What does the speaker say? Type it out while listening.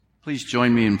Please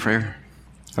join me in prayer.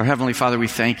 Our Heavenly Father, we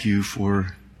thank you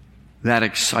for that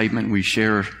excitement we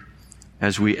share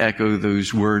as we echo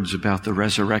those words about the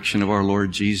resurrection of our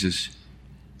Lord Jesus.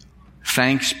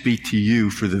 Thanks be to you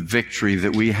for the victory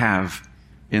that we have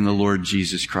in the Lord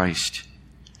Jesus Christ.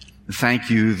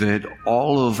 Thank you that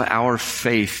all of our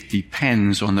faith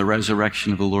depends on the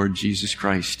resurrection of the Lord Jesus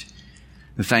Christ.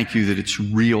 Thank you that it's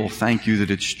real. Thank you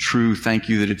that it's true. Thank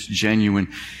you that it's genuine.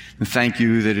 And thank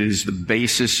you that it is the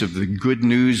basis of the good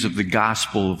news of the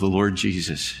gospel of the Lord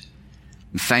Jesus.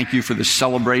 And thank you for the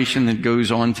celebration that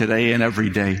goes on today and every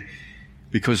day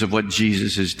because of what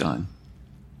Jesus has done.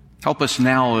 Help us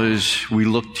now as we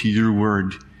look to your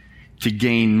word to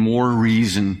gain more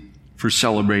reason for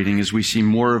celebrating as we see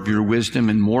more of your wisdom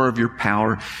and more of your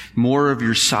power, more of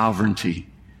your sovereignty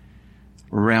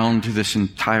around this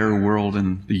entire world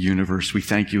and the universe. We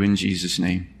thank you in Jesus'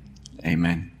 name.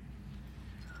 Amen.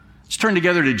 Let's turn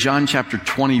together to John chapter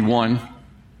 21.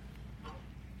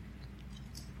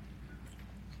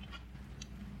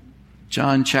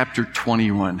 John chapter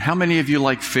 21. How many of you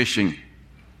like fishing?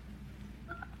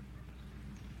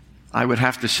 I would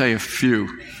have to say a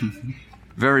few.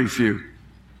 Very few.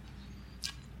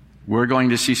 We're going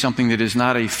to see something that is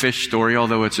not a fish story,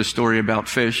 although it's a story about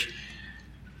fish.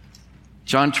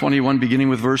 John 21, beginning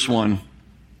with verse 1.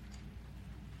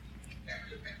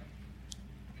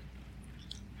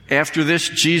 After this,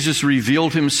 Jesus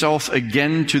revealed himself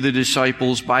again to the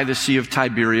disciples by the Sea of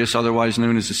Tiberias, otherwise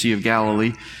known as the Sea of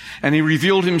Galilee. And he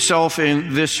revealed himself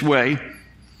in this way.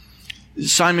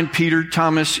 Simon Peter,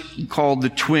 Thomas called the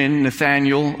twin,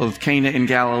 Nathanael of Cana in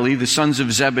Galilee, the sons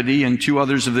of Zebedee, and two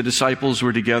others of the disciples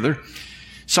were together.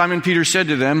 Simon Peter said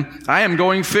to them, "I am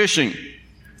going fishing."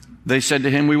 They said to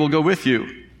him, "We will go with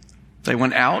you." They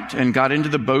went out and got into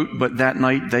the boat, but that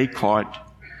night they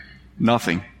caught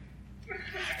nothing.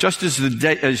 Just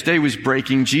as day was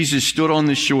breaking, Jesus stood on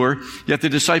the shore, yet the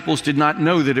disciples did not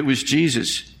know that it was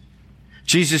Jesus.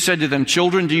 Jesus said to them,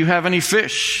 "Children, do you have any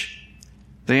fish?"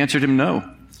 They answered him, "No."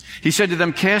 He said to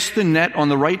them, "Cast the net on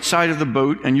the right side of the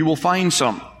boat, and you will find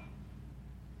some."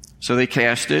 So they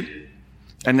cast it,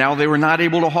 and now they were not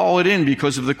able to haul it in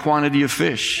because of the quantity of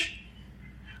fish.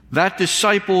 That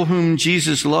disciple whom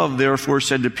Jesus loved, therefore,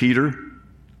 said to Peter,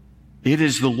 "It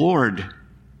is the Lord."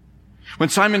 When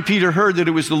Simon Peter heard that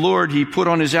it was the Lord, he put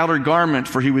on his outer garment,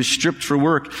 for he was stripped for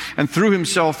work, and threw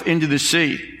himself into the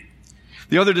sea.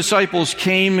 The other disciples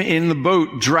came in the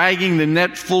boat, dragging the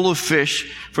net full of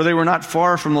fish, for they were not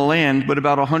far from the land, but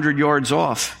about 100 yards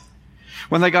off.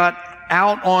 When they got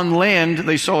out on land,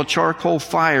 they saw a charcoal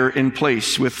fire in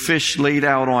place, with fish laid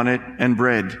out on it and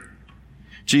bread.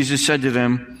 Jesus said to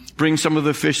them, "Bring some of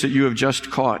the fish that you have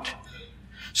just caught."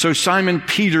 So Simon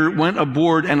Peter went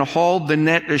aboard and hauled the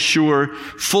net ashore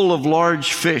full of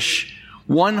large fish,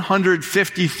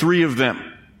 153 of them.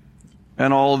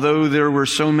 And although there were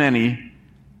so many,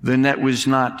 the net was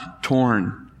not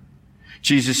torn.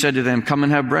 Jesus said to them, "Come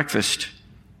and have breakfast."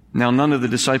 Now none of the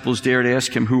disciples dared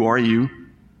ask him, "Who are you?"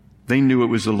 They knew it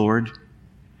was the Lord.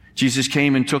 Jesus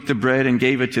came and took the bread and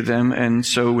gave it to them, and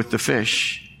so with the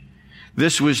fish.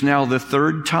 This was now the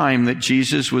third time that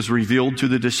Jesus was revealed to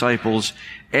the disciples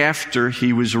after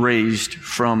he was raised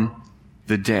from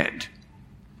the dead.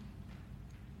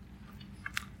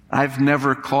 I've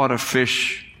never caught a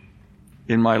fish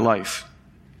in my life.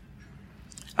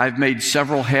 I've made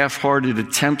several half-hearted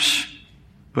attempts,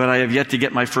 but I have yet to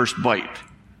get my first bite.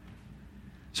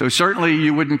 So certainly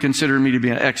you wouldn't consider me to be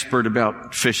an expert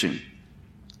about fishing.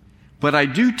 But I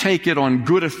do take it on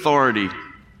good authority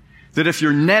that if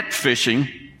you're net fishing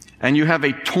and you have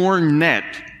a torn net,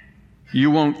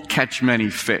 you won't catch many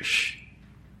fish.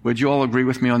 Would you all agree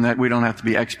with me on that? We don't have to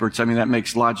be experts. I mean, that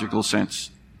makes logical sense.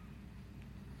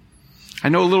 I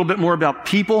know a little bit more about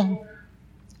people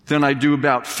than I do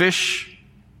about fish.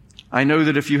 I know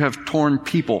that if you have torn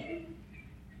people,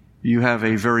 you have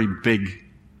a very big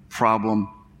problem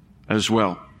as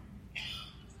well.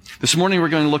 This morning we're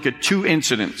going to look at two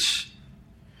incidents.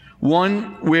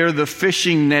 One where the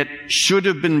fishing net should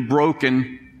have been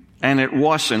broken and it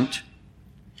wasn't.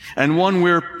 And one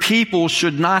where people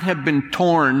should not have been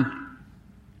torn,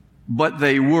 but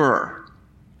they were.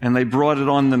 And they brought it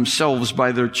on themselves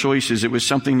by their choices. It was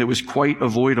something that was quite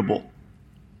avoidable.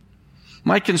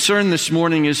 My concern this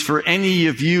morning is for any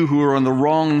of you who are on the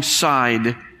wrong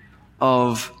side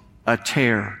of a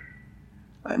tear.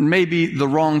 Maybe the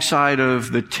wrong side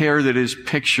of the tear that is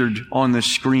pictured on the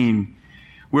screen,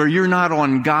 where you're not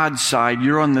on God's side,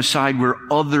 you're on the side where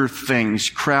other things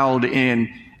crowd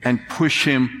in and push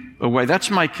him away.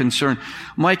 That's my concern.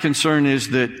 My concern is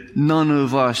that none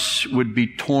of us would be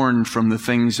torn from the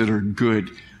things that are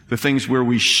good, the things where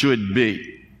we should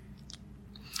be.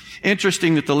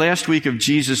 Interesting that the last week of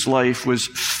Jesus' life was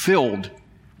filled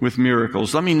with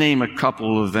miracles. Let me name a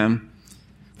couple of them.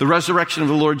 The resurrection of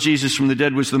the Lord Jesus from the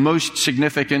dead was the most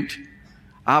significant,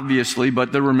 obviously,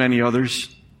 but there were many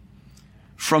others.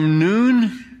 From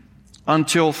noon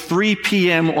until 3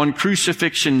 p.m. on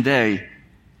Crucifixion Day,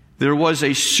 there was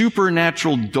a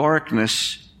supernatural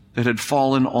darkness that had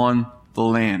fallen on the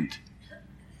land.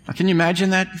 Now, can you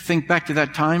imagine that? Think back to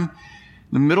that time.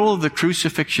 In the middle of the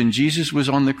crucifixion, Jesus was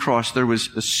on the cross. There was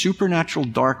a supernatural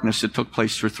darkness that took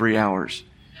place for 3 hours.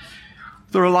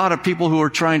 There are a lot of people who are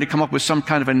trying to come up with some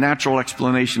kind of a natural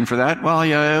explanation for that. Well,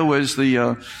 yeah, it was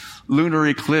the lunar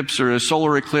eclipse or a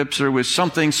solar eclipse, or it was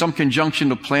something, some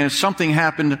conjunction of planets. Something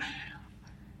happened.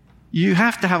 You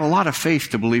have to have a lot of faith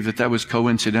to believe that that was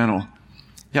coincidental.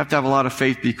 You have to have a lot of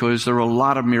faith because there were a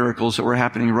lot of miracles that were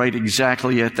happening right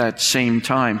exactly at that same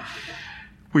time.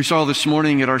 We saw this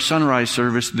morning at our sunrise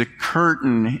service, the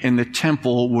curtain in the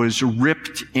temple was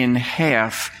ripped in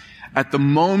half at the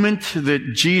moment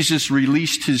that Jesus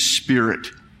released his Spirit.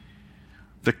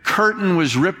 The curtain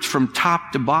was ripped from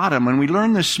top to bottom, and we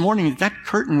learned this morning that that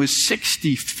curtain was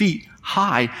 60 feet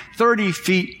high, 30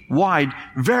 feet wide,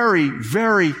 very,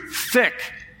 very thick.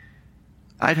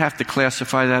 I'd have to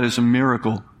classify that as a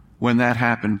miracle when that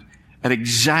happened, at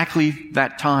exactly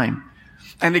that time.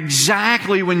 And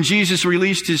exactly when Jesus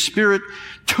released his Spirit,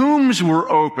 tombs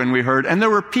were open, we heard, and there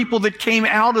were people that came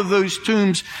out of those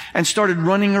tombs and started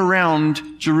running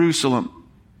around Jerusalem.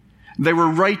 They were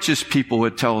righteous people,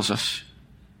 it tells us.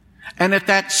 And at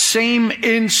that same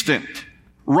instant,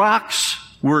 rocks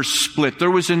were split.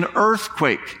 There was an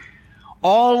earthquake.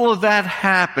 All of that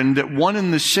happened at one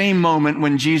and the same moment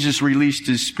when Jesus released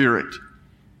his Spirit.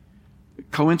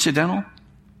 Coincidental?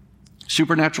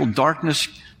 Supernatural darkness,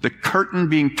 the curtain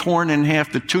being torn in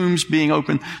half, the tombs being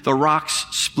opened, the rocks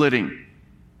splitting.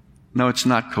 No, it's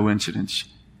not coincidence.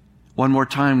 One more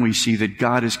time we see that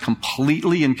God is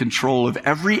completely in control of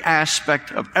every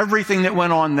aspect of everything that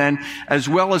went on then, as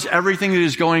well as everything that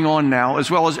is going on now,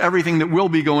 as well as everything that will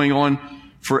be going on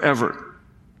forever.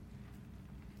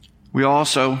 We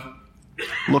also,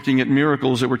 looking at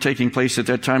miracles that were taking place at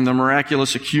that time, the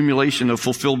miraculous accumulation of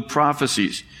fulfilled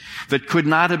prophecies that could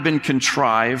not have been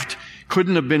contrived,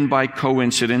 couldn't have been by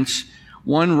coincidence.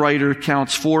 One writer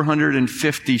counts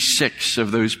 456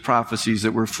 of those prophecies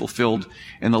that were fulfilled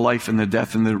in the life and the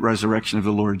death and the resurrection of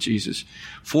the Lord Jesus.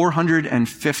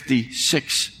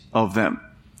 456 of them.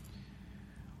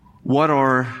 What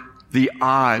are the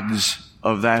odds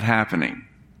of that happening?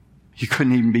 You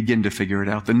couldn't even begin to figure it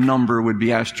out. The number would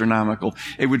be astronomical.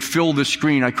 It would fill the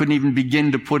screen. I couldn't even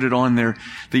begin to put it on there.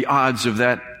 The odds of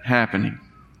that happening.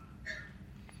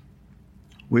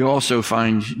 We also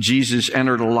find Jesus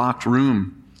entered a locked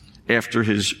room after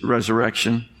his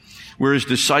resurrection, where his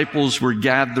disciples were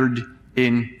gathered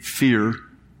in fear.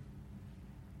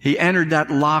 He entered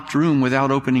that locked room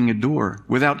without opening a door,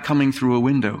 without coming through a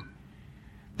window.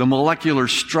 The molecular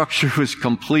structure was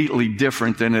completely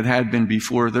different than it had been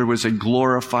before. There was a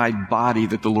glorified body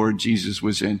that the Lord Jesus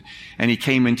was in, and he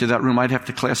came into that room. I'd have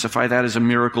to classify that as a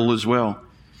miracle as well.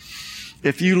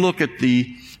 If you look at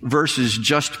the verses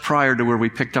just prior to where we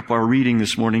picked up our reading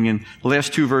this morning, in the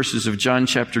last 2 verses of John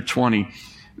chapter 20,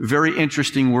 very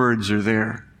interesting words are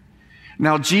there.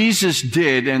 Now Jesus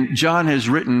did, and John has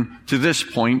written to this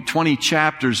point 20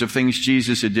 chapters of things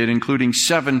Jesus did, including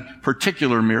 7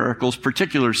 particular miracles,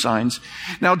 particular signs.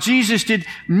 Now Jesus did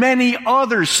many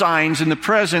other signs in the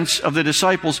presence of the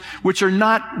disciples, which are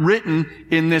not written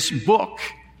in this book.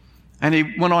 And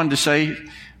he went on to say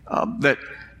that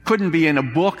couldn't be in a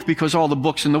book because all the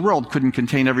books in the world couldn't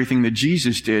contain everything that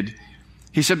Jesus did.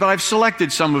 He said, but I've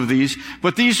selected some of these,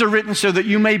 but these are written so that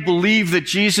you may believe that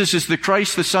Jesus is the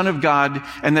Christ, the Son of God,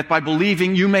 and that by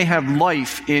believing you may have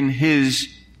life in his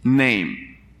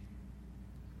name.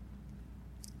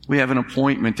 We have an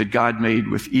appointment that God made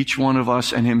with each one of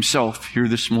us and himself here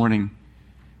this morning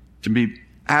to be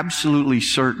absolutely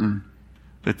certain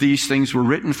that these things were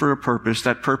written for a purpose.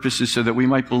 That purpose is so that we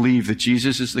might believe that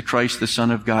Jesus is the Christ, the Son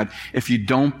of God. If you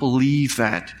don't believe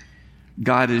that,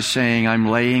 God is saying, I'm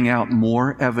laying out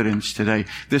more evidence today.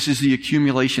 This is the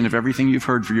accumulation of everything you've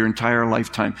heard for your entire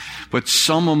lifetime. But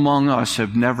some among us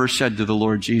have never said to the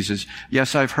Lord Jesus,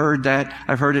 yes, I've heard that.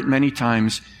 I've heard it many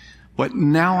times. But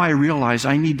now I realize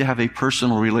I need to have a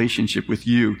personal relationship with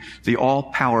you, the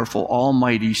all-powerful,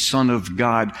 almighty Son of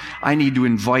God. I need to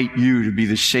invite you to be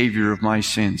the Savior of my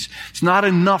sins. It's not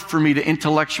enough for me to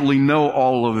intellectually know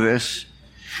all of this.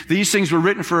 These things were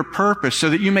written for a purpose, so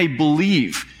that you may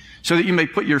believe, so that you may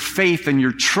put your faith and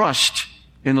your trust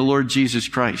in the Lord Jesus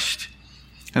Christ.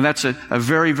 And that's a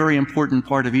very, very important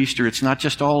part of Easter. It's not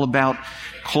just all about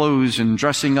clothes and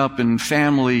dressing up and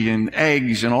family and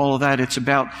eggs and all of that. It's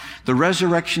about the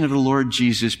resurrection of the Lord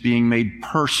Jesus being made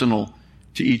personal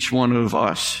to each one of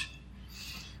us.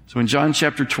 So in John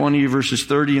chapter 20, verses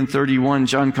 30 and 31,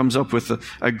 John comes up with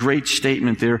a great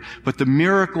statement there. But the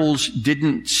miracles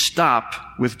didn't stop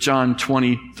with John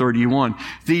 20, 31.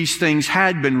 These things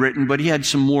had been written, but he had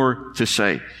some more to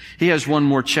say. He has one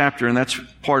more chapter, and that's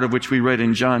part of which we read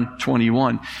in John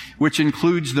 21, which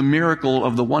includes the miracle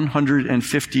of the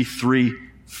 153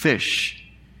 fish.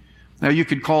 Now, you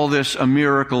could call this a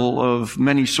miracle of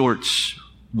many sorts.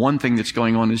 One thing that's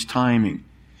going on is timing.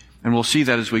 And we'll see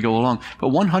that as we go along. But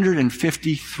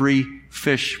 153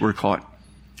 fish were caught.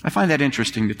 I find that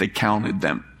interesting that they counted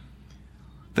them.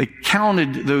 They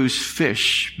counted those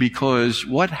fish because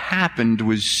what happened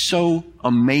was so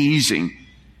amazing.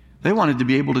 They wanted to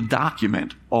be able to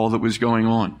document all that was going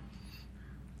on.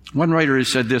 One writer has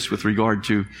said this with regard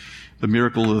to the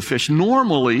miracle of the fish.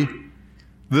 Normally,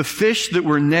 the fish that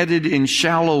were netted in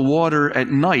shallow water at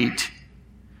night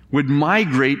would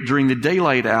migrate during the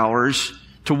daylight hours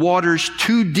to waters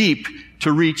too deep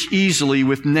to reach easily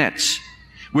with nets,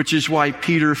 which is why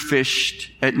Peter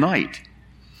fished at night.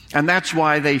 And that's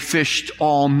why they fished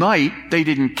all night. They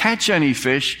didn't catch any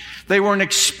fish. They weren't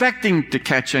expecting to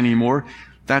catch any more.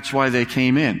 That's why they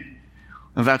came in.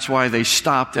 And that's why they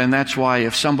stopped. And that's why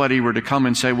if somebody were to come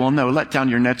and say, well, no, let down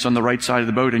your nets on the right side of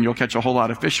the boat and you'll catch a whole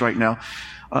lot of fish right now,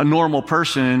 a normal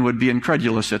person would be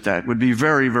incredulous at that, would be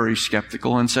very, very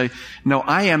skeptical and say, no,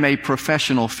 I am a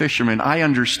professional fisherman. I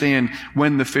understand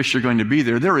when the fish are going to be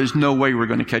there. There is no way we're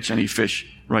going to catch any fish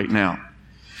right now.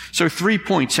 So 3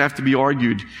 points have to be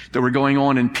argued that were going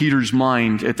on in Peter's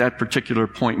mind at that particular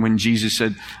point when Jesus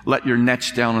said, let your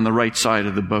nets down on the right side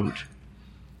of the boat.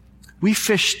 We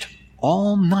fished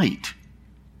all night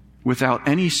without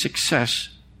any success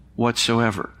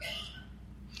whatsoever.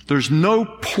 There's no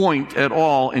point at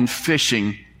all in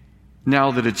fishing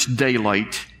now that it's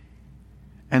daylight.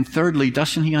 And thirdly,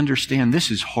 doesn't he understand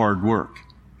this is hard work?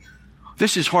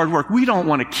 This is hard work. We don't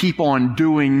want to keep on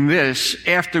doing this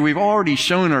after we've already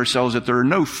shown ourselves that there are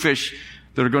no fish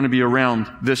that are going to be around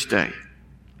this day.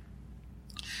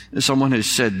 Someone has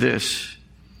said this.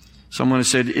 Someone has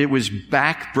said it was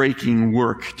back-breaking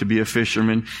work to be a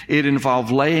fisherman. It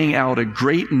involved laying out a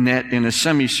great net in a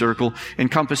semicircle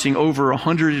encompassing over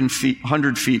 100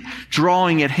 feet,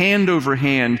 drawing it hand over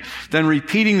hand, then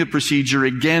repeating the procedure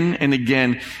again and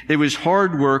again. It was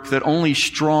hard work that only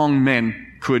strong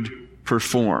men could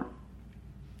perform.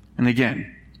 And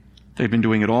again, they've been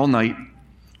doing it all night.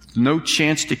 No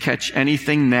chance to catch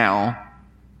anything now.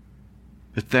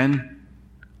 But then,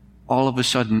 all of a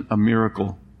sudden, a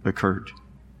miracle occurred.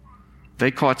 They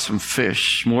caught some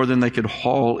fish, more than they could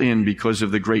haul in because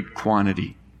of the great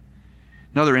quantity.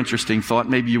 Another interesting thought,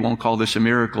 maybe you won't call this a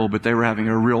miracle, but they were having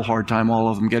a real hard time, all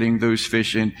of them, getting those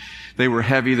fish in. They were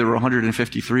heavy. There were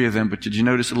 153 of them, but did you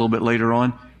notice a little bit later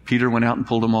on, Peter went out and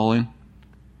pulled them all in?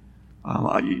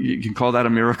 You can call that a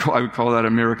miracle. I would call that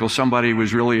a miracle. Somebody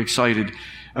was really excited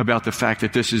about the fact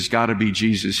that this has got to be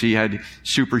Jesus. He had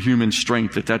superhuman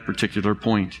strength at that particular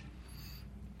point.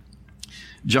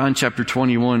 John chapter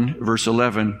 21, verse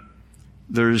 11,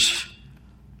 there's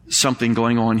something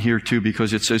going on here too,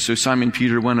 because it says, so Simon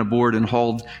Peter went aboard and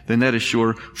hauled the net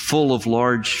ashore full of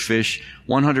large fish,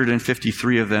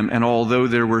 153 of them, and although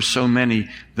there were so many,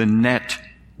 the net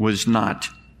was not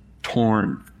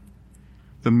torn.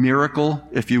 The miracle,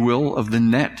 if you will, of the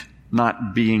net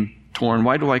not being torn.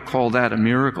 Why do I call that a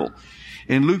miracle?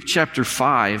 In Luke chapter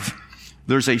 5,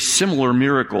 there's a similar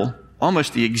miracle,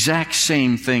 almost the exact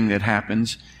same thing that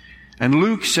happens. And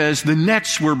Luke says the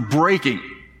nets were breaking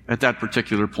at that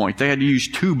particular point. They had to use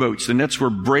 2 boats. The nets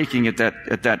were breaking at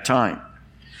that time.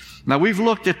 Now, we've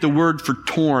looked at the word for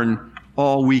torn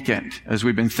all weekend as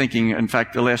we've been thinking, in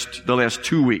fact, the last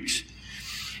 2 weeks.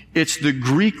 It's the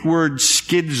Greek word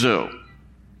schizo.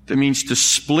 That means to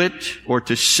split or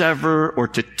to sever or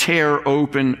to tear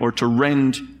open or to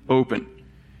rend open.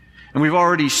 And we've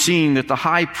already seen that the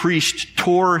high priest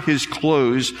tore his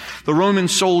clothes. The Roman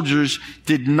soldiers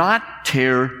did not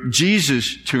tear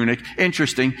Jesus' tunic.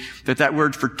 Interesting that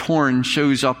word for torn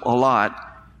shows up a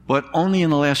lot, but only in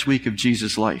the last week of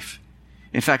Jesus' life.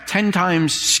 In fact, 10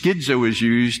 times schizo is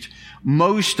used.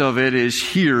 Most of it is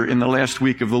here in the last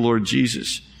week of the Lord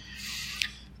Jesus.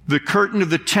 The curtain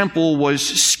of the temple was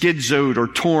schizoed or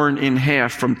torn in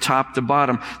half from top to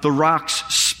bottom. The rocks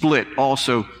split,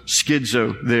 also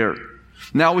schizo there.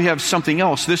 Now we have something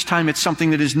else. This time it's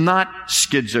something that is not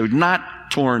schizoed,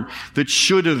 not torn, that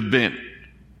should have been.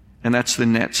 And that's the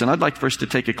nets. And I'd like for us to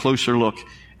take a closer look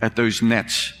at those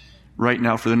nets right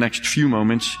now for the next few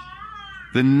moments.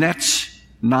 The net's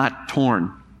not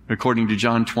torn, according to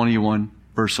John 21,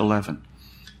 verse 11.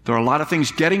 There are a lot of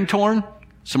things getting torn,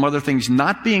 some other things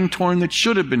not being torn that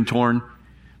should have been torn.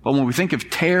 But when we think of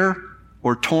tear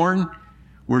or torn,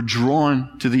 we're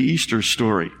drawn to the Easter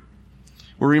story.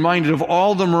 We're reminded of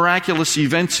all the miraculous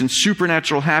events and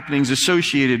supernatural happenings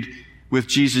associated with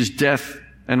Jesus' death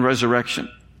and resurrection.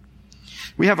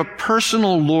 We have a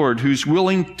personal Lord who's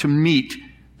willing to meet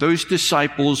those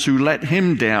disciples who let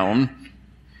him down.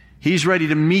 He's ready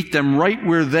to meet them right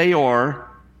where they are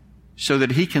so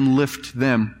that he can lift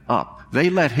them up.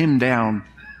 They let him down.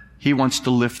 He wants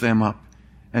to lift them up.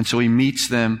 And so he meets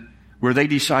them where they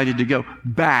decided to go,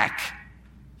 back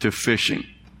to fishing.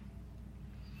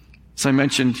 As I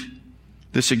mentioned,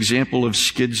 this example of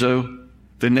schizo,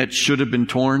 the net should have been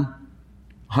torn.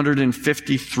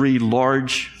 153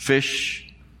 large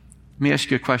fish. Let me ask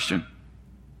you a question.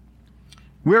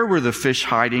 Where were the fish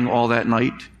hiding all that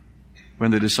night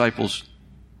when the disciples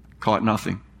caught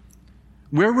nothing?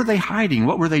 Where were they hiding?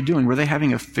 What were they doing? Were they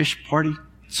having a fish party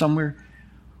somewhere?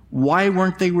 Why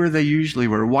weren't they where they usually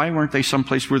were? Why weren't they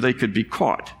someplace where they could be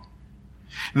caught?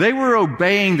 They were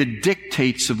obeying the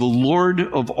dictates of the Lord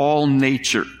of all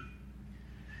nature.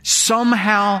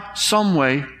 Somehow, some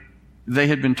way, they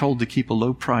had been told to keep a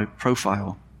low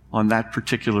profile on that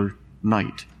particular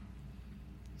night.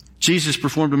 Jesus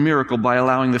performed a miracle by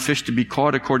allowing the fish to be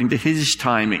caught according to his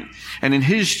timing and in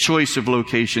his choice of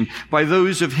location by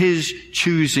those of his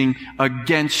choosing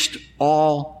against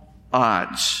all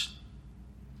odds.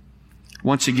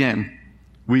 Once again,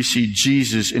 we see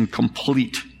Jesus in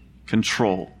complete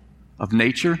control of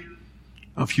nature,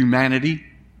 of humanity,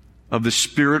 of the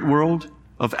spirit world,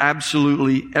 of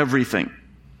absolutely everything.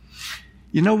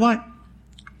 You know what?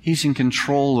 He's in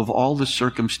control of all the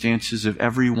circumstances of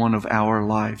every one of our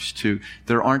lives, too.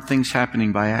 There aren't things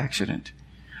happening by accident.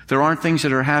 There aren't things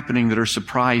that are happening that are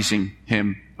surprising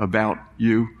him about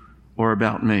you or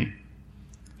about me.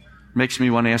 Makes me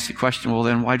want to ask the question, well,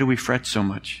 then why do we fret so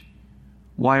much?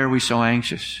 Why are we so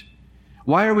anxious?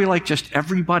 Why are we like just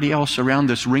everybody else around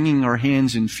us, wringing our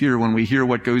hands in fear when we hear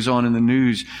what goes on in the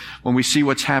news, when we see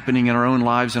what's happening in our own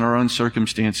lives and our own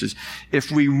circumstances?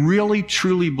 If we really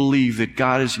truly believe that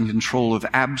God is in control of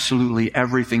absolutely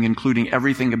everything, including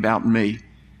everything about me,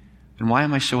 then why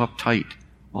am I so uptight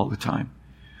all the time?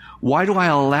 Why do I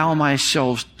allow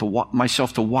myself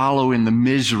to wallow in the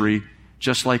misery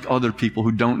just like other people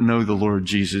who don't know the Lord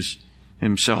Jesus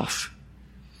himself?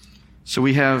 So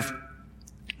we have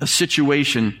a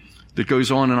situation that goes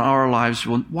on in our lives.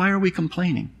 Well, why are we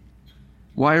complaining?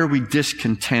 Why are we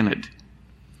discontented?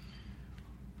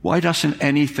 Why doesn't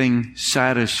anything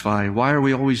satisfy? Why are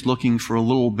we always looking for a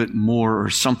little bit more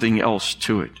or something else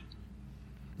to it?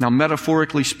 Now,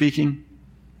 metaphorically speaking,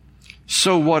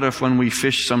 so what if when we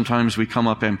fish sometimes we come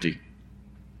up empty?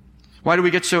 Why do we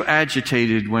get so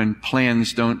agitated when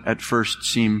plans don't at first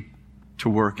seem to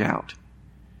work out?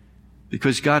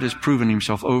 Because God has proven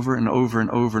himself over and over and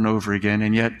over and over again,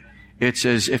 and yet it's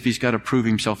as if he's got to prove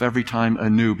himself every time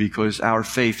anew because our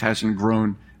faith hasn't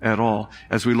grown at all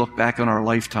as we look back on our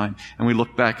lifetime and we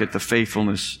look back at the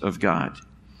faithfulness of God.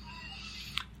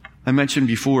 I mentioned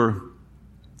before,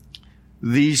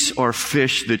 these are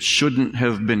fish that shouldn't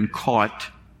have been caught.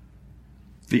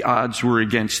 The odds were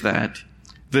against that.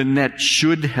 The net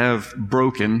should have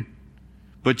broken.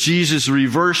 But Jesus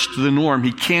reversed the norm.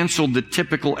 He canceled the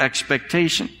typical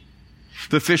expectation.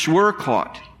 The fish were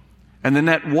caught, and the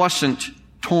net wasn't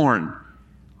torn.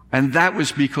 And that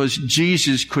was because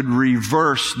Jesus could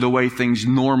reverse the way things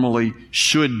normally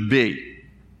should be.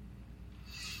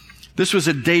 This was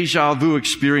a deja vu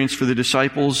experience for the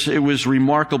disciples. It was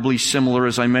remarkably similar,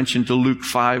 as I mentioned, to Luke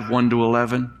 5,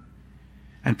 1-11.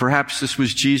 And perhaps this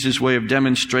was Jesus' way of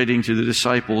demonstrating to the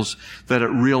disciples that it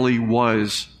really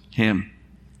was him.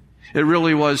 It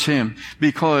really was him,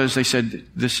 because they said,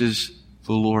 this is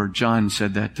the Lord. John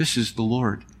said that. This is the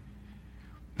Lord.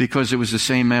 Because it was the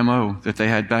same MO that they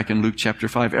had back in Luke chapter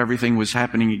 5. Everything was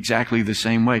happening exactly the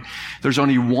same way. There's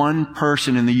only one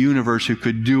person in the universe who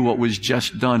could do what was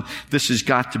just done. This has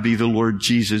got to be the Lord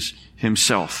Jesus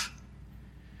himself.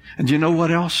 And you know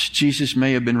what else? Jesus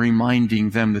may have been reminding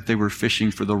them that they were fishing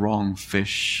for the wrong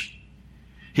fish.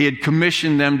 He had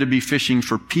commissioned them to be fishing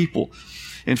for people.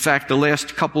 In fact, the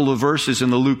last couple of verses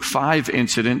in the Luke 5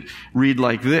 incident read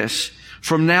like this.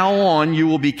 From now on, you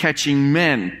will be catching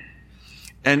men.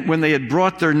 And when they had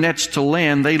brought their nets to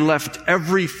land, they left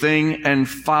everything and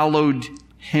followed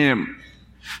him.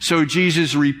 So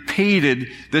Jesus repeated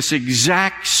this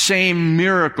exact same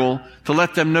miracle to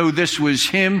let them know this was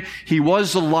him. He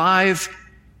was alive,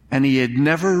 and he had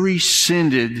never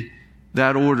rescinded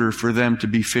that order for them to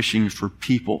be fishing for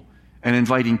people and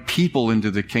inviting people into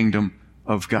the kingdom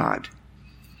of God.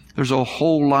 There's a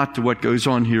whole lot to what goes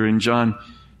on here in John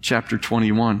chapter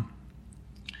 21.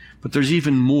 But there's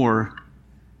even more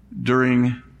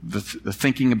during the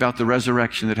thinking about the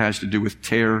resurrection that has to do with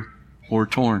tear or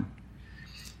torn.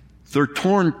 There are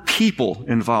torn people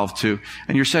involved too.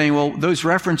 And you're saying, well, those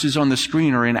references on the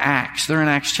screen are in Acts. They're in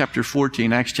Acts chapter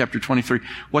 14, Acts chapter 23.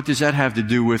 What does that have to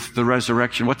do with the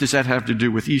resurrection? What does that have to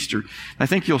do with Easter? I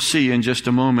think you'll see in just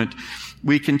a moment.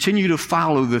 We continue to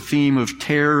follow the theme of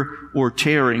tear or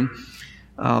tearing.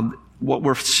 What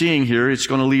we're seeing here, it's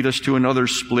going to lead us to another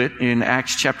split in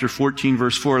Acts chapter 14,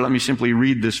 verse 4. Let me simply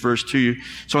read this verse to you.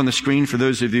 It's on the screen for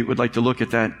those of you who would like to look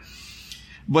at that.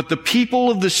 But the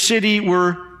people of the city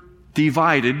were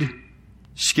divided,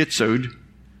 schizoed.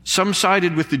 Some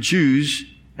sided with the Jews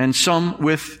and some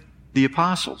with the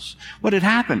apostles. What had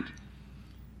happened?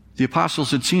 The apostles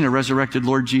had seen a resurrected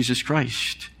Lord Jesus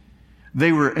Christ.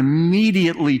 They were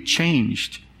immediately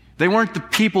changed. They weren't the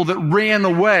people that ran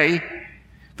away.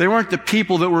 They weren't the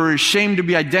people that were ashamed to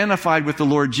be identified with the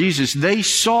Lord Jesus. They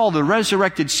saw the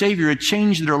resurrected Savior had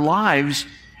changed their lives,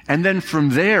 and then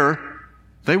from there,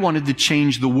 they wanted to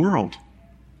change the world.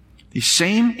 These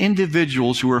same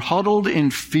individuals who were huddled in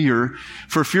fear,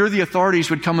 for fear the authorities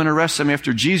would come and arrest them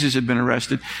after Jesus had been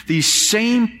arrested, these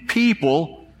same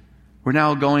people were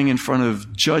now going in front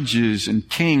of judges and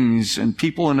kings and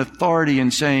people in authority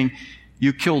and saying,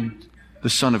 "You killed the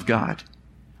Son of God.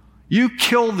 You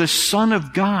killed the Son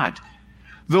of God,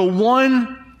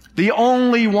 the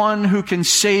only one who can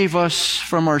save us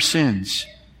from our sins."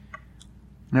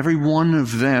 And every one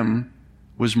of them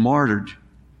was martyred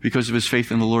because of his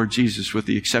faith in the Lord Jesus, with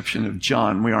the exception of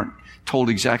John. We aren't told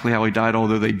exactly how he died,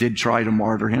 although they did try to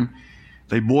martyr him.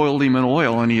 They boiled him in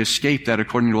oil, and he escaped that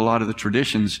according to a lot of the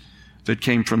traditions that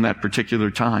came from that particular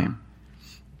time.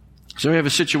 So we have a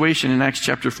situation in Acts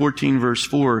chapter 14, verse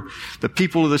 4. The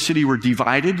people of the city were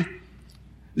divided.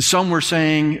 Some were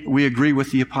saying, "We agree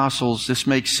with the apostles. This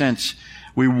makes sense.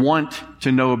 We want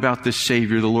to know about this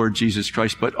Savior, the Lord Jesus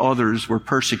Christ." But others were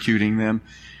persecuting them,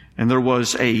 and there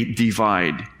was a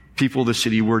divide. People of the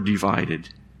city were divided.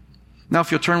 Now, if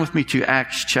you'll turn with me to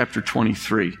Acts chapter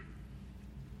 23.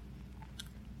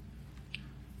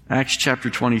 Acts chapter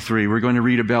 23. We're going to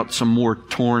read about some more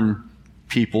torn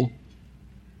people.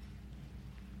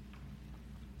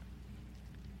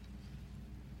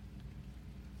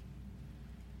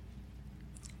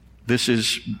 This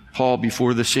is Paul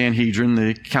before the Sanhedrin,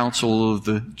 the council of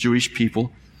the Jewish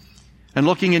people. And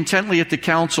looking intently at the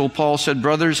council, Paul said,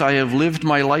 "Brothers, I have lived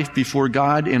my life before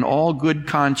God in all good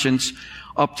conscience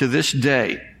up to this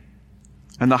day."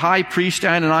 And the high priest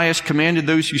Ananias commanded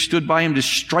those who stood by him to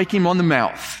strike him on the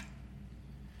mouth.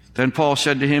 Then Paul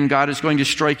said to him, "God is going to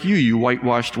strike you, you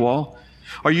whitewashed wall.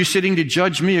 Are you sitting to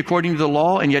judge me according to the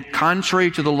law, and yet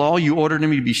contrary to the law you ordered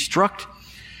me to be struck?"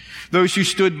 Those who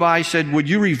stood by said, "Would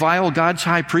you revile God's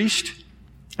high priest?"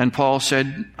 And Paul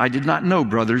said, "I did not know,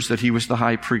 brothers, that he was the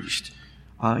high priest."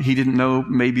 He didn't know.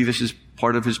 Maybe this is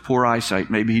part of his poor eyesight.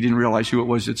 Maybe he didn't realize who it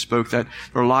was that spoke that.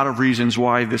 There are a lot of reasons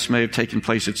why this may have taken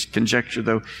place. It's conjecture,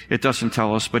 though. It doesn't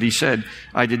tell us. But he said,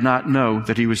 "I did not know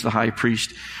that he was the high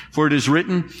priest. For it is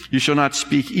written, you shall not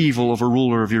speak evil of a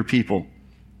ruler of your people."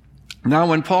 Now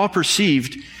when Paul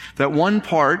perceived that one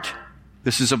part,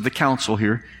 this is of the council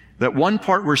here, that one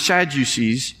part were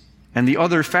Sadducees and the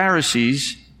other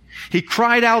Pharisees, he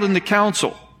cried out in the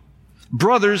council,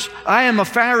 "Brothers, I am a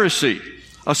Pharisee,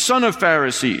 a son of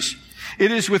Pharisees.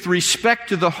 It is with respect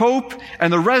to the hope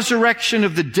and the resurrection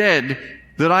of the dead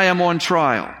that I am on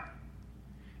trial."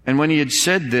 And when he had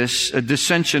said this, a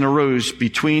dissension arose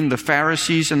between the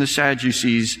Pharisees and the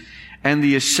Sadducees, and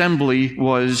the assembly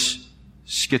was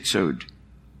schizoed,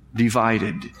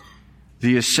 divided.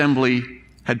 The assembly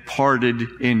had parted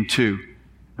in two.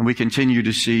 And we continue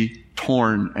to see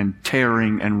torn and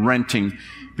tearing and renting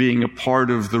being a part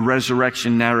of the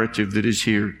resurrection narrative that is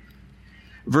here.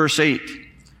 Verse 8,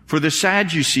 "For the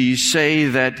Sadducees say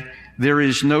that there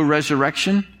is no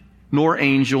resurrection, nor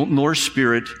angel, nor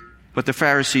spirit, but the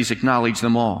Pharisees acknowledge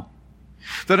them all."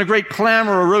 Then a great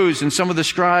clamor arose, and some of the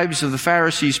scribes of the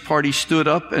Pharisees' party stood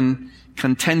up and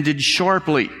contended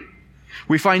sharply.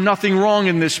 "We find nothing wrong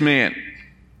in this man.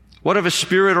 What if a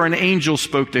spirit or an angel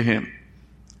spoke to him?"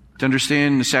 To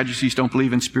understand, the Sadducees don't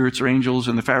believe in spirits or angels,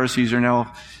 and the Pharisees are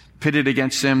now pitted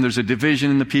against them. There's a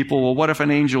division in the people. Well, what if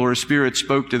an angel or a spirit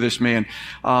spoke to this man?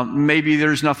 Maybe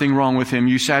there's nothing wrong with him.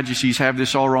 You Sadducees have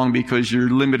this all wrong because you're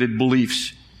limited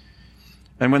beliefs.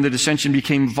 And when the dissension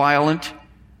became violent,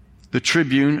 the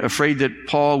tribune, afraid that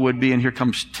Paul would be, and here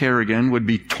comes tear again, would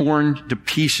be torn to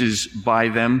pieces by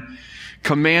them,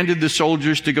 commanded the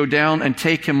soldiers to go down and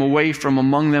take him away from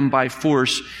among them by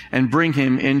force and bring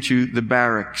him into the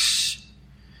barracks.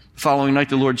 The following night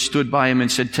the Lord stood by him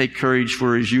and said, "Take courage,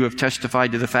 for as you have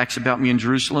testified to the facts about me in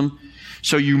Jerusalem,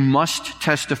 so you must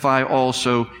testify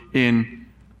also in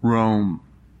Rome."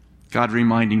 God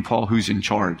reminding Paul who's in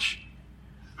charge,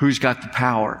 who's got the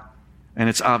power, and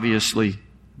it's obviously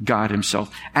God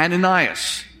himself.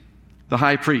 Ananias, the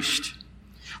high priest,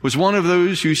 was one of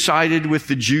those who sided with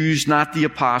the Jews, not the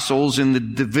apostles, in the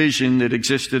division that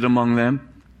existed among them.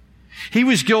 He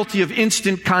was guilty of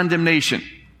instant condemnation.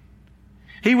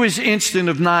 He was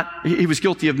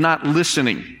guilty of not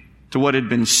listening to what had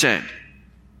been said.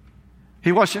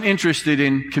 He wasn't interested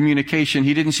in communication.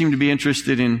 He didn't seem to be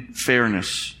interested in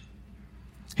fairness.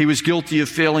 He was guilty of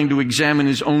failing to examine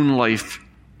his own life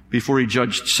before he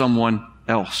judged someone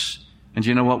else. And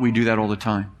you know what? We do that all the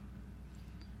time.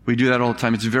 We do that all the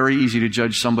time. It's very easy to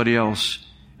judge somebody else.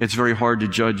 It's very hard to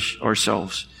judge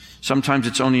ourselves. Sometimes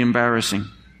it's only embarrassing.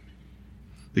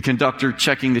 The conductor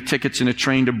checking the tickets in a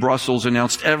train to Brussels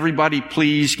announced, "Everybody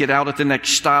please get out at the next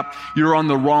stop. You're on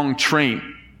the wrong train."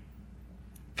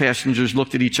 Passengers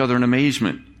looked at each other in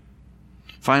amazement.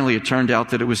 Finally, it turned out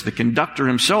that it was the conductor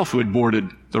himself who had boarded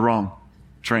the wrong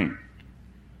train.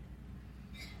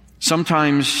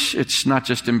 Sometimes it's not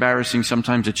just embarrassing,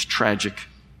 sometimes it's tragic.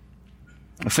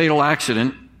 A fatal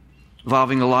accident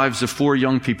involving the lives of 4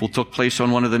 young people took place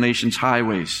on one of the nation's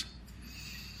highways.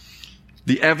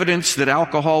 The evidence that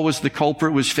alcohol was the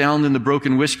culprit was found in the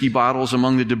broken whiskey bottles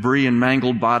among the debris and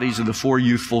mangled bodies of the 4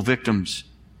 youthful victims.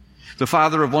 The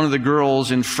father of one of the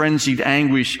girls, in frenzied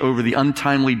anguish over the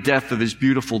untimely death of his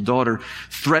beautiful daughter,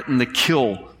 threatened to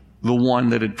kill the one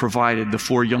that had provided the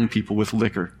 4 young people with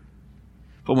liquor.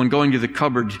 But when going to the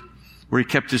cupboard where he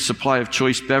kept his supply of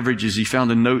choice beverages, he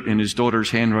found a note in his daughter's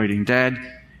handwriting. "Dad,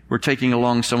 we're taking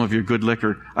along some of your good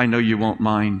liquor. I know you won't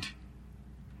mind."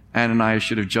 Ananias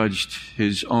should have judged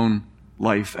his own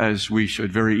life as we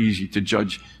should. Very easy to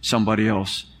judge somebody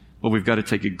else. But we've got to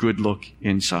take a good look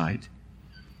inside.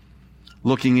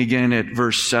 Looking again at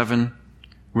verse 7,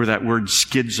 where that word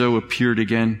schizo appeared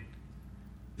again,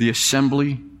 the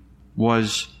assembly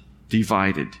was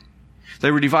divided.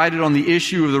 They were divided on the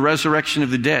issue of the resurrection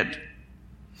of the dead.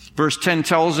 Verse 10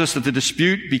 tells us that the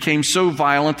dispute became so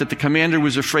violent that the commander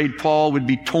was afraid Paul would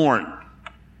be torn.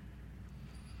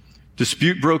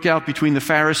 Dispute broke out between the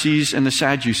Pharisees and the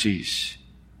Sadducees.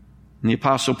 And the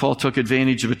Apostle Paul took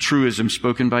advantage of a truism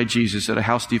spoken by Jesus that a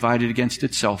house divided against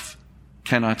itself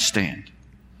cannot stand.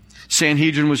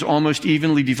 Sanhedrin was almost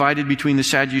evenly divided between the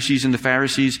Sadducees and the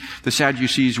Pharisees. The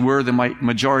Sadducees were the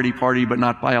majority party, but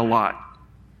not by a lot.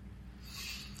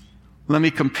 Let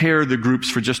me compare the groups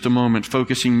for just a moment,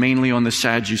 focusing mainly on the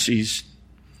Sadducees.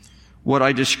 When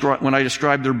I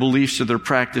describe their beliefs or their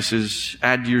practices,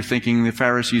 add to your thinking the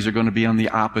Pharisees are going to be on the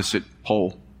opposite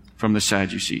pole from the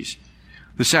Sadducees.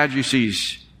 The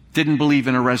Sadducees didn't believe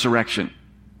in a resurrection.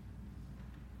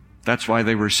 That's why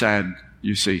they were sad,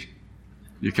 you see.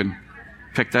 You can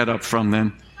pick that up from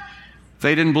them.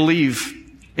 They didn't believe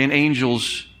in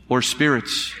angels or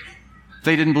spirits.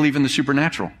 They didn't believe in the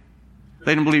supernatural.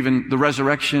 They didn't believe in the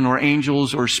resurrection or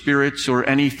angels or spirits or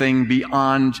anything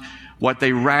beyond what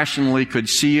they rationally could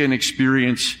see and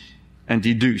experience and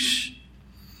deduce.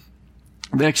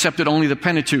 They accepted only the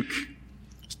Pentateuch.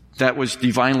 That was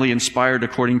divinely inspired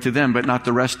according to them, but not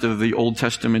the rest of the Old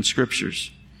Testament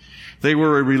scriptures. They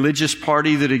were a religious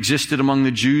party that existed among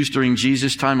the Jews during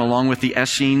Jesus' time, along with the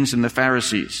Essenes and the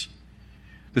Pharisees.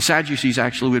 The Sadducees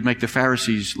actually would make the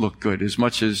Pharisees look good. As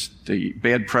much as the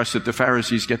bad press that the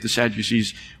Pharisees get, the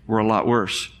Sadducees were a lot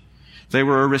worse. They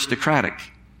were aristocratic.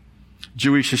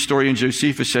 Jewish historian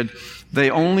Josephus said, "They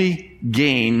only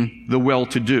gain the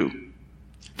well-to-do.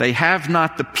 They have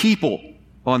not the people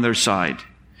on their side.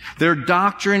 Their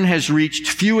doctrine has reached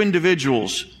few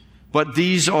individuals, but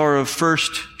these are of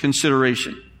first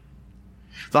consideration."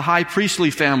 The high priestly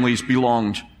families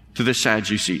belonged to the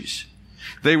Sadducees.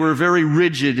 They were very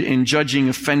rigid in judging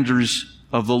offenders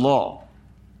of the law.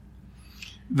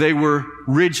 They were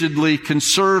rigidly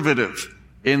conservative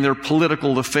in their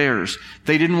political affairs.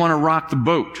 They didn't want to rock the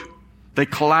boat. They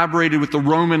collaborated with the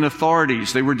Roman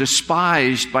authorities. They were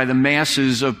despised by the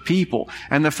masses of people.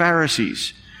 And the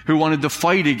Pharisees, who wanted to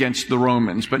fight against the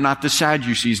Romans, but not the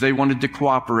Sadducees. They wanted to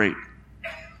cooperate.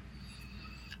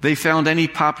 They found any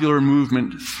popular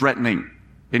movement threatening,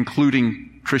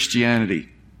 including Christianity.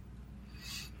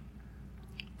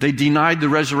 They denied the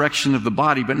resurrection of the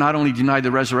body, but not only denied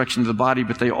the resurrection of the body,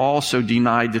 but they also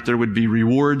denied that there would be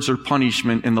rewards or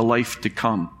punishment in the life to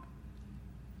come.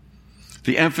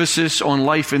 The emphasis on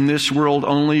life in this world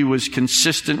only was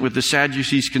consistent with the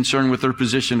Sadducees' concern with their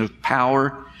position of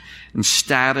power and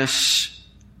status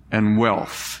and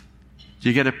wealth. Do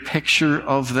you get a picture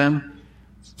of them?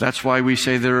 That's why we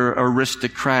say they're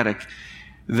aristocratic.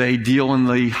 They deal in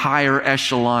the higher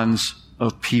echelons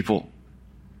of people.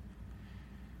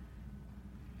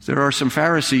 There are some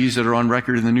Pharisees that are on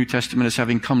record in the New Testament as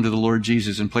having come to the Lord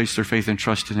Jesus and placed their faith and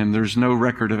trust in Him. There's no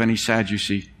record of any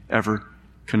Sadducee ever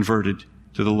converted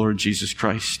to the Lord Jesus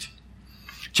Christ.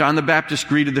 John the Baptist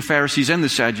greeted the Pharisees and the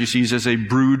Sadducees as a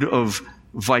brood of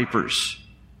vipers.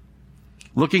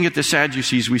 Looking at the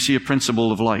Sadducees, we see a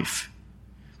principle of life.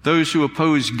 Those who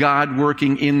oppose God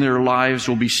working in their lives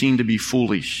will be seen to be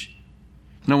foolish.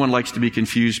 No one likes to be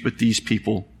confused, but these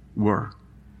people were.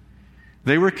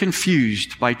 They were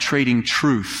confused by trading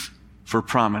truth for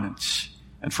prominence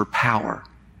and for power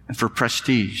and for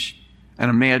prestige and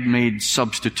a man-made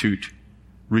substitute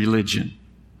religion.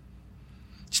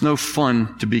 It's no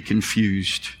fun to be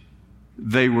confused.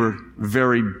 They were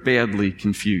very badly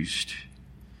confused.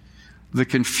 The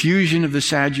confusion of the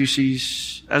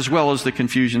Sadducees, as well as the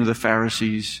confusion of the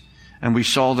Pharisees, and we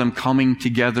saw them coming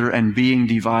together and being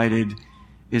divided,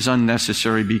 is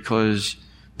unnecessary because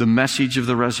the message of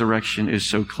the resurrection is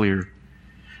so clear.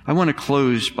 I want to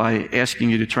close by asking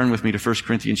you to turn with me to 1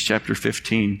 Corinthians chapter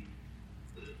 15.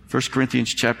 1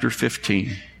 Corinthians chapter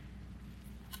 15.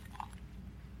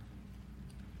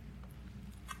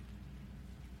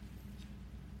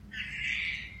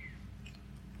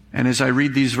 And as I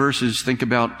read these verses, think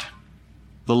about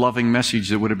the loving message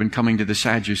that would have been coming to the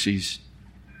Sadducees.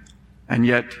 And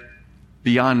yet,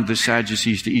 beyond the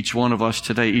Sadducees, to each one of us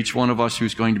today, each one of us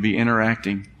who's going to be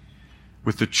interacting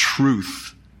with the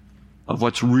truth of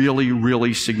what's really,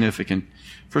 really significant.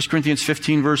 1 Corinthians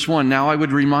 15, verse 1, now I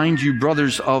would remind you,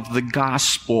 brothers, of the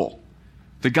gospel.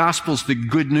 The gospel's the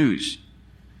good news.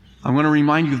 I'm going to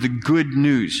remind you of the good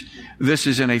news. This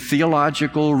is in a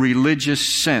theological, religious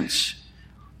sense.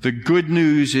 The good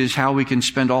news is how we can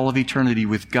spend all of eternity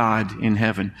with God in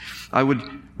heaven. I would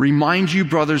remind you,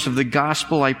 brothers, of the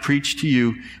gospel I preached to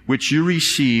you, which you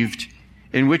received,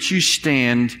 in which you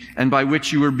stand, and by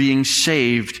which you are being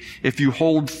saved, if you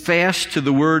hold fast to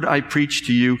the word I preached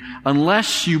to you,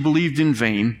 unless you believed in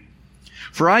vain.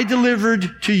 For I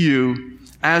delivered to you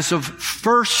as of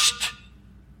first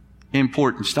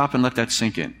importance. Stop and let that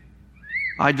sink in.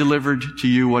 I delivered to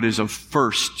you what is of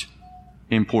first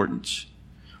importance.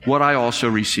 What I also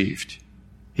received.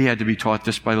 He had to be taught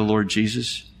this by the Lord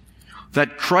Jesus.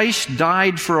 That Christ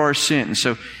died for our sins.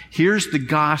 So here's the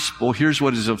gospel. Here's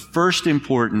what is of first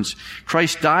importance.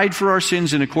 Christ died for our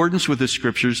sins in accordance with the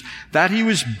Scriptures. That He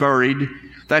was buried.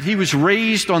 That He was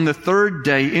raised on the third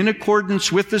day in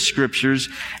accordance with the Scriptures.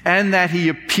 And that He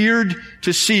appeared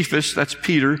to Cephas, that's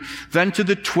Peter, then to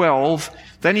the 12.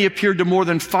 Then He appeared to more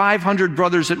than 500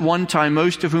 brothers at one time,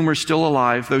 most of whom are still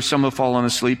alive, though some have fallen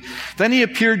asleep. Then He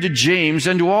appeared to James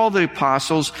and to all the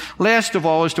apostles. Last of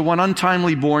all, as to one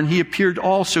untimely born, He appeared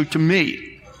also to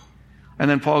me. And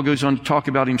then Paul goes on to talk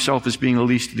about himself as being the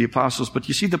least of the apostles. But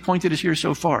you see the point that is here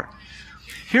so far.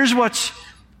 Here's what's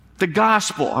the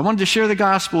gospel. I wanted to share the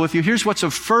gospel with you. Here's what's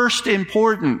of first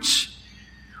importance.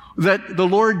 That the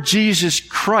Lord Jesus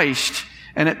Christ,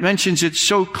 and it mentions it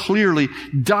so clearly,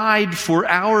 died for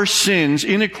our sins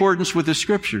in accordance with the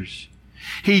Scriptures.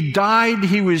 He died,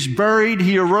 He was buried,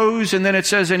 He arose, and then it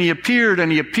says, and He appeared,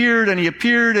 and He appeared, and He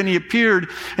appeared, and He appeared,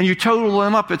 and you total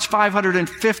them up, it's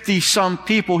 550 some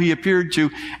people He appeared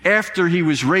to after He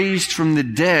was raised from the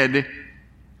dead.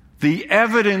 The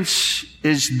evidence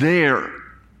is there.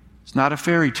 It's not a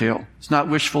fairy tale. It's not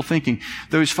wishful thinking.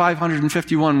 Those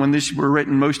 551, when these were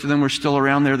written, most of them were still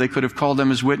around there. They could have called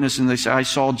them as witness and they say, I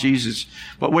saw Jesus.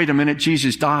 But wait a minute,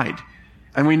 Jesus died.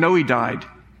 And we know He died.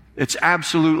 It's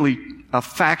absolutely a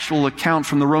factual account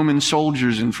from the Roman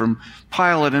soldiers and from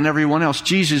Pilate and everyone else.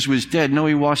 Jesus was dead. No,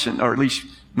 He wasn't, or at least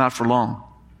not for long.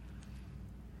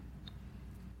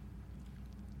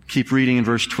 Keep reading in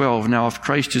verse 12. Now, if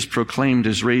Christ is proclaimed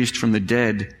as raised from the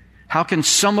dead, how can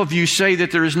some of you say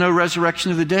that there is no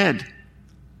resurrection of the dead?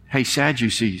 Hey,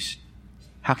 Sadducees,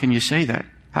 how can you say that?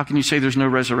 How can you say there's no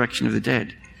resurrection of the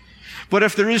dead? But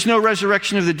if there is no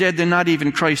resurrection of the dead, then not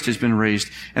even Christ has been raised.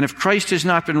 And if Christ has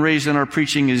not been raised, then our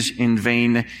preaching is in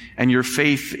vain, and your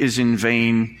faith is in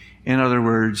vain. In other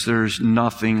words, there's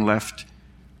nothing left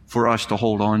for us to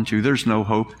hold on to. There's no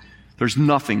hope. There's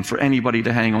nothing for anybody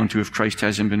to hang on to if Christ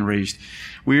hasn't been raised.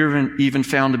 We are even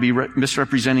found to be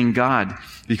misrepresenting God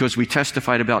because we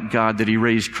testified about God that He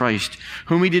raised Christ,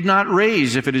 whom He did not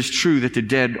raise, if it is true that the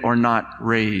dead are not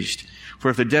raised. For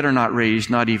if the dead are not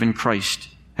raised, not even Christ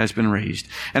has been raised.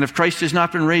 And if Christ has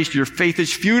not been raised, your faith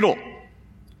is futile.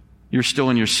 you're still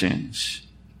in your sins.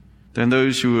 Then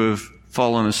those who have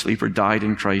fallen asleep or died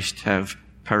in Christ have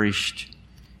perished.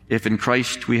 If in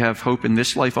Christ we have hope in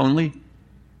this life only,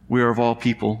 we are of all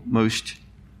people most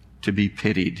to be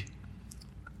pitied.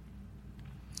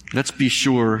 Let's be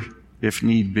sure, if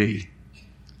need be,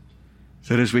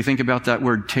 that as we think about that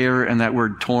word tear and that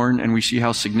word torn, and we see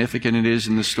how significant it is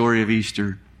in the story of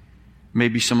Easter,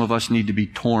 maybe some of us need to be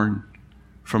torn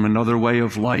from another way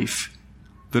of life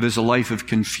that is a life of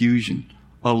confusion,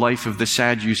 a life of the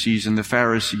Sadducees and the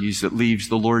Pharisees that leaves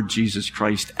the Lord Jesus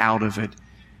Christ out of it.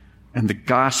 And the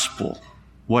gospel,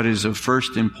 what is of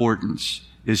first importance,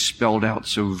 is spelled out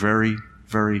so very,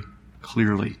 very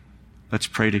clearly. Let's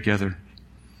pray together.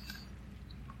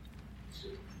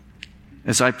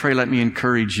 As I pray, let me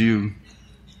encourage you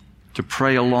to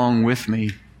pray along with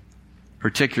me,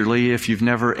 particularly if you've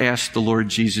never asked the Lord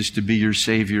Jesus to be your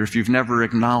Savior, if you've never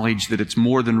acknowledged that it's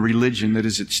more than religion that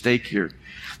is at stake here,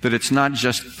 that it's not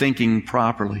just thinking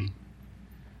properly.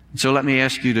 And so let me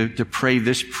ask you to pray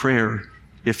this prayer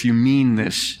if you mean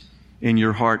this in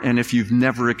your heart, and if you've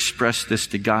never expressed this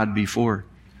to God before.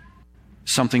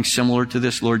 Something similar to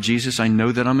this: Lord Jesus, I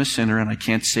know that I'm a sinner and I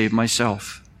can't save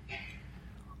myself.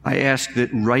 I ask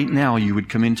that right now you would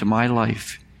come into my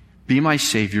life, be my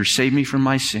Savior, save me from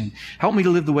my sin. Help me to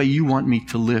live the way you want me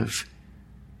to live.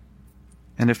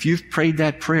 And if you've prayed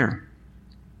that prayer,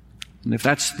 and if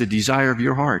that's the desire of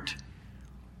your heart,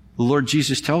 the Lord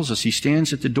Jesus tells us He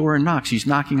stands at the door and knocks. He's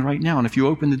knocking right now. And if you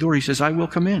open the door, He says, I will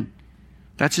come in.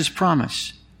 That's His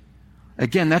promise.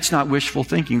 Again, that's not wishful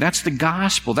thinking. That's the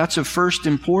gospel. That's of first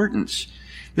importance.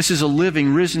 This is a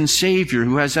living, risen Savior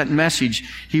who has that message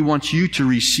He wants you to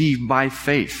receive by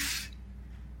faith.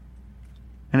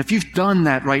 And if you've done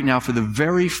that right now for the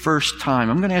very first time,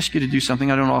 I'm going to ask you to do something.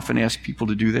 I don't often ask people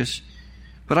to do this,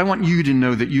 but I want you to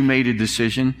know that you made a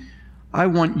decision. I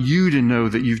want you to know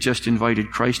that you've just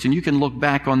invited Christ, and you can look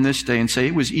back on this day and say,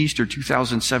 it was Easter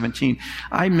 2017.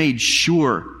 I made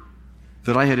sure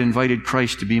that I had invited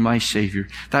Christ to be my Savior.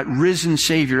 That risen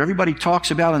Savior everybody talks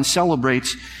about and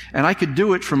celebrates, and I could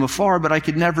do it from afar, but I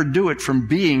could never do it from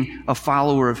being a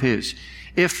follower of His.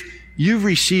 If you've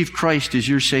received Christ as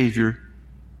your Savior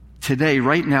today,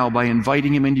 right now, by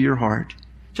inviting Him into your heart,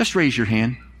 just raise your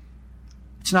hand.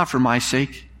 It's not for my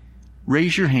sake.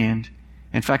 Raise your hand.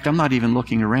 In fact, I'm not even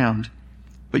looking around,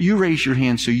 but you raise your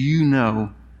hand so you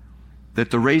know that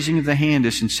the raising of the hand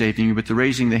isn't saving you, but the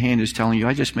raising of the hand is telling you,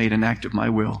 I just made an act of my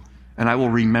will, and I will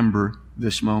remember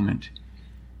this moment.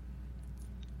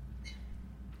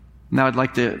 Now I'd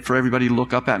like for everybody to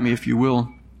look up at me, if you will.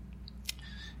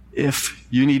 If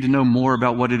you need to know more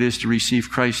about what it is to receive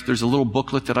Christ, there's a little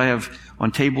booklet that I have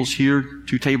on tables here,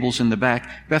 2 tables in the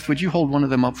back. Beth, would you hold one of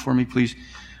them up for me, please?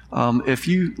 If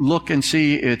you look and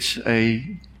see it's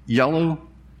a yellow,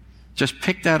 just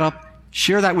pick that up.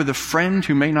 Share that with a friend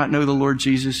who may not know the Lord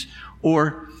Jesus,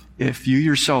 or if you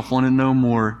yourself want to know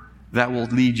more, that will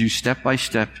lead you step by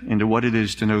step into what it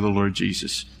is to know the Lord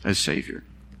Jesus as Savior.